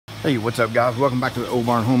Hey, what's up guys? Welcome back to the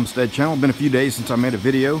Oldbarn Homestead channel. It's been a few days since I made a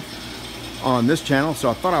video on this channel, so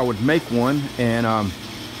I thought I would make one and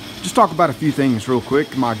just talk about a few things real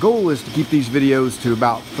quick. My goal is to keep these videos to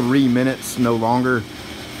about 3 minutes, no longer.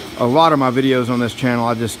 A lot of my videos on this channel,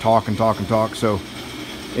 I just talk and talk and talk. So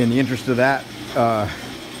in the interest of that,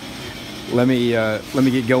 let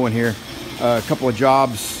me get going here. A couple of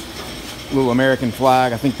jobs, little American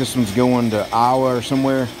flag. I think this one's going to Iowa or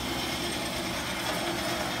somewhere.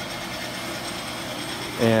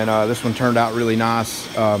 And this one turned out really nice.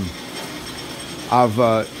 I've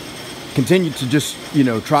continued to just,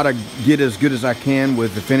 try to get as good as I can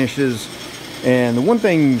with the finishes. And the one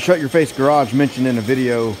thing Shut Your Face Garage mentioned in a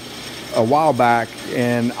video a while back,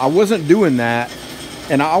 and I wasn't doing that,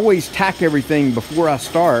 and I always tack everything before I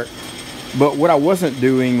start, but what I wasn't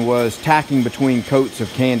doing was tacking between coats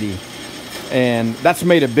of candy, and that's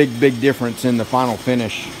made a big difference in the final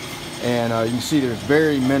finish. And you can see there's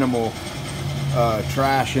very minimal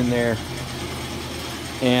trash in there,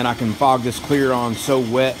 and I can fog this clear on so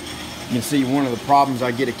wet. You can see one of the problems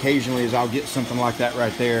I get occasionally is I'll get something like that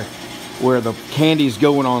right there where the candy's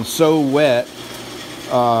going on so wet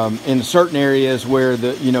in certain areas where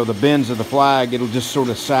the bends of the flag, it'll just sort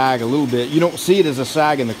of sag a little bit. You don't see it as a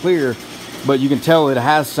sag in the clear, but you can tell it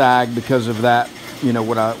has sag because of that,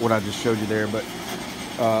 what I just showed you there. But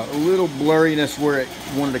a little blurriness where it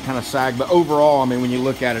wanted to kind of sag, but overall, I mean, when you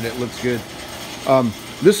look at it, it looks good.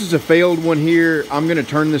 This is a failed one here. I'm going to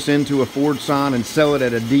turn this into a Ford sign and sell it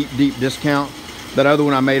at a deep discount. That other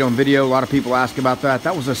one I made on video, a lot of people ask about that.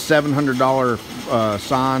 That was a $700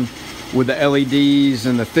 sign with the LEDs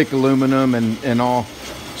and the thick aluminum and all.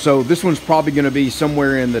 So this one's probably going to be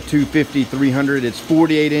somewhere in the 250, 300. It's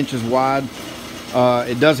 48 inches wide.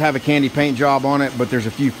 It does have a candy paint job on it, but there's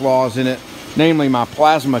a few flaws in it. Namely, my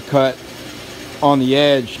plasma cut on the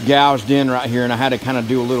edge gouged in right here, and I had to kind of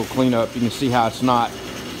do a little cleanup. You can see how it's not,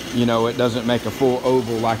 it doesn't make a full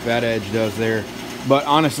oval like that edge does there. But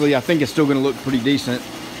honestly, I think it's still going to look pretty decent.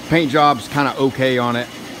 Paint job's kind of okay on it.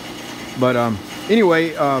 But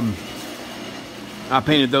anyway, I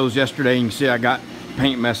painted those yesterday. You can see I got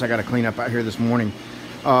paint mess I got to clean up out here this morning.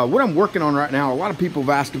 What I'm working on right now, a lot of people have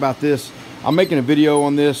asked about this. I'm making a video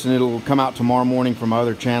on this, and it'll come out tomorrow morning from my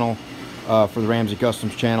other channel, for the Ramsey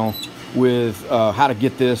Customs channel, with how to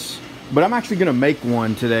get this. But I'm actually going to make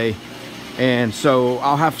one today, and so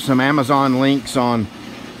I'll have some Amazon links on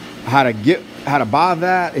how to buy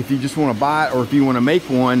that if you just want to buy it, or if you want to make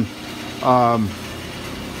one. I'm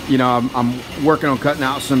working on cutting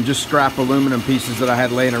out some just scrap aluminum pieces that I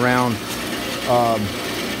had laying around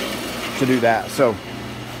to do that. So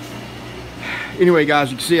anyway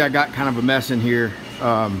guys, you can see I got kind of a mess in here.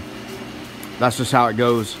 That's just how it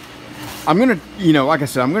goes. I'm gonna, like I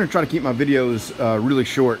said, I'm gonna try to keep my videos really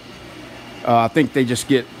short. I think they just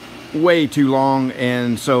get way too long,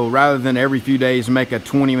 and so rather than every few days make a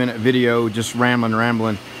 20-minute video just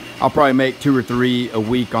rambling, I'll probably make 2 or 3 a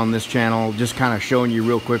week on this channel, just kind of showing you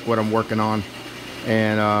real quick what I'm working on.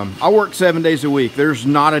 And I work 7 days a week. There's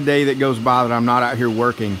not a day that goes by that I'm not out here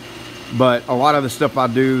working, but a lot of the stuff I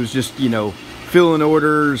do is just, filling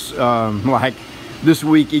orders. Like this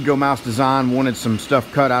week, Ego Mouse Design wanted some stuff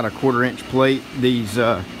cut out of 1/4-inch plate. These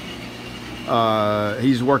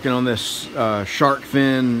he's working on this shark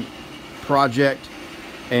fin project,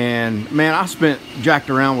 and man, I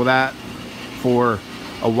jacked around with that for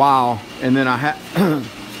a while, and then I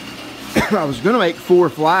was gonna make 4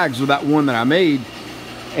 flags with that one that I made,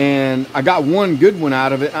 and I got one good one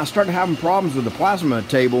out of it, and I started having problems with the plasma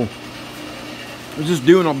table. I was just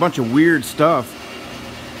doing a bunch of weird stuff,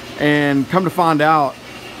 and come to find out,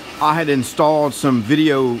 I had installed some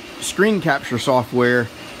video screen capture software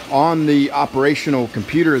on the operational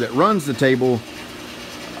computer that runs the table,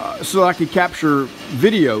 so I could capture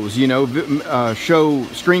videos, show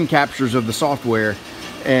screen captures of the software.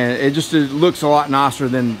 And it looks a lot nicer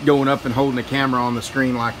than going up and holding a camera on the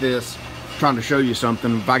screen like this, trying to show you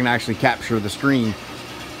something, if I can actually capture the screen.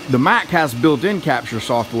 The Mac has built-in capture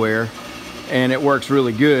software, and it works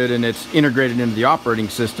really good, and it's integrated into the operating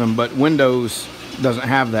system, but Windows doesn't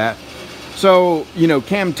have that. So,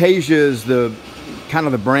 Camtasia is kind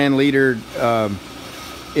of the brand leader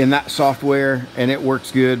in that software, and it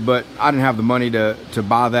works good, but I didn't have the money to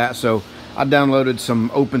buy that, so I downloaded some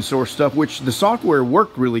open source stuff, which the software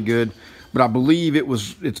worked really good, but I believe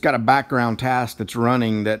it's got a background task that's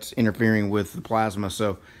running that's interfering with the plasma.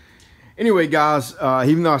 So anyway guys,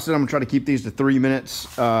 even though I said I'm gonna try to keep these to 3 minutes,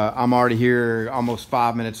 I'm already here almost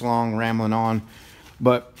 5 minutes long rambling on.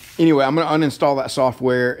 But anyway, I'm gonna uninstall that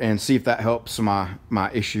software and see if that helps my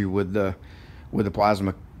issue with the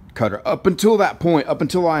plasma cutter. Up until that point, up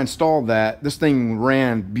until I installed that, this thing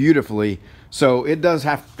ran beautifully. So it does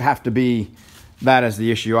have to be that as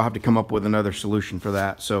the issue. I'll have to come up with another solution for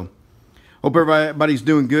that. So hope everybody's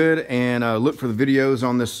doing good, and look for the videos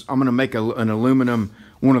on this. I'm gonna make an aluminum,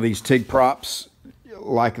 one of these TIG props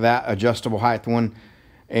like that, adjustable height one.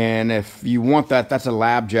 And if you want that, that's a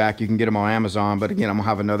lab jack. You can get them on Amazon. But again, I'm gonna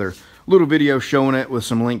have another little video showing it with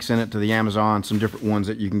some links in it to the Amazon, some different ones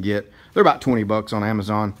that you can get. They're about 20 bucks on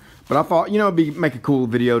Amazon. But I thought, you know, make a cool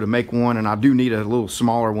video to make one, and I do need a little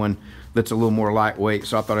smaller one that's a little more lightweight,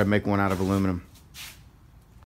 so I thought I'd make one out of aluminum.